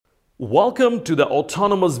Welcome to the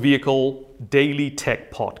Autonomous Vehicle Daily Tech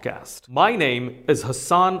Podcast. My name is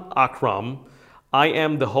Hassan Akram. I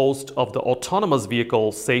am the host of the Autonomous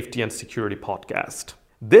Vehicle Safety and Security Podcast.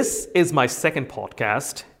 This is my second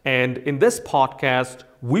podcast, and in this podcast,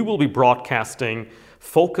 we will be broadcasting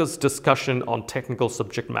focused discussion on technical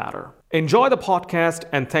subject matter. Enjoy the podcast,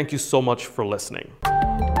 and thank you so much for listening.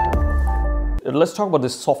 Let's talk about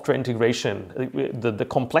this software integration. The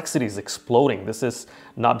complexity is exploding. This is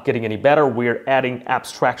not getting any better. We're adding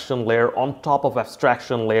abstraction layer on top of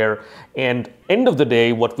abstraction layer. And end of the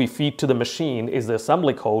day, what we feed to the machine is the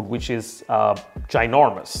assembly code, which is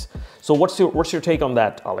ginormous. So what's your take on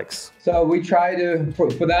that, Alex? So we try to,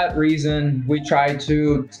 for that reason, we try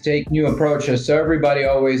to take new approaches. So everybody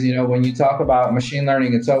always, when you talk about machine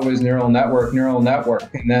learning, it's always neural network.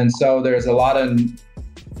 And then so there's a lot of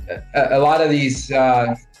these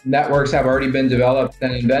networks have already been developed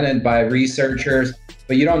and invented by researchers,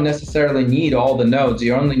 but you don't necessarily need all the nodes.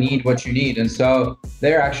 You only need what you need. And so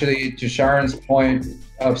they're actually, to Sharon's point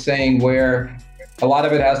of saying, where a lot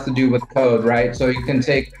of it has to do with code, right? So you can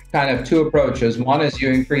take kind of two approaches. One is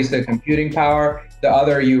you increase the computing power. The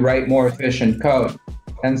other, you write more efficient code.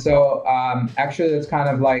 And so actually, that's kind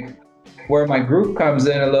of like where my group comes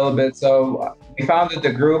in a little bit. So we founded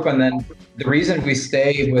the group, and then the reason we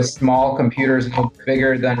stay with small computers no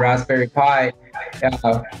bigger than Raspberry Pi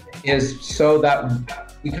is so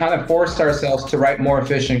that we kind of forced ourselves to write more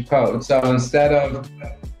efficient code. So instead of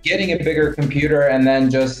getting a bigger computer and then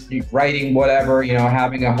just writing whatever,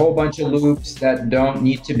 having a whole bunch of loops that don't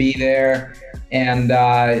need to be there and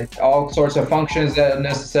all sorts of functions that don't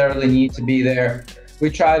necessarily need to be there, we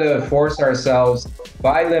try to force ourselves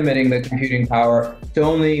by limiting the computing power to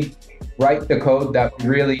only write the code that we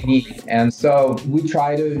really need. And so we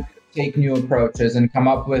try to take new approaches and come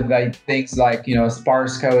up with things like,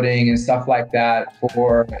 sparse coding and stuff like that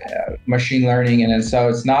for machine learning. And so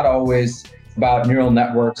it's not always about neural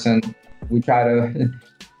networks, and we try to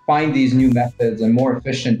find these new methods and more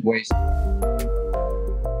efficient ways.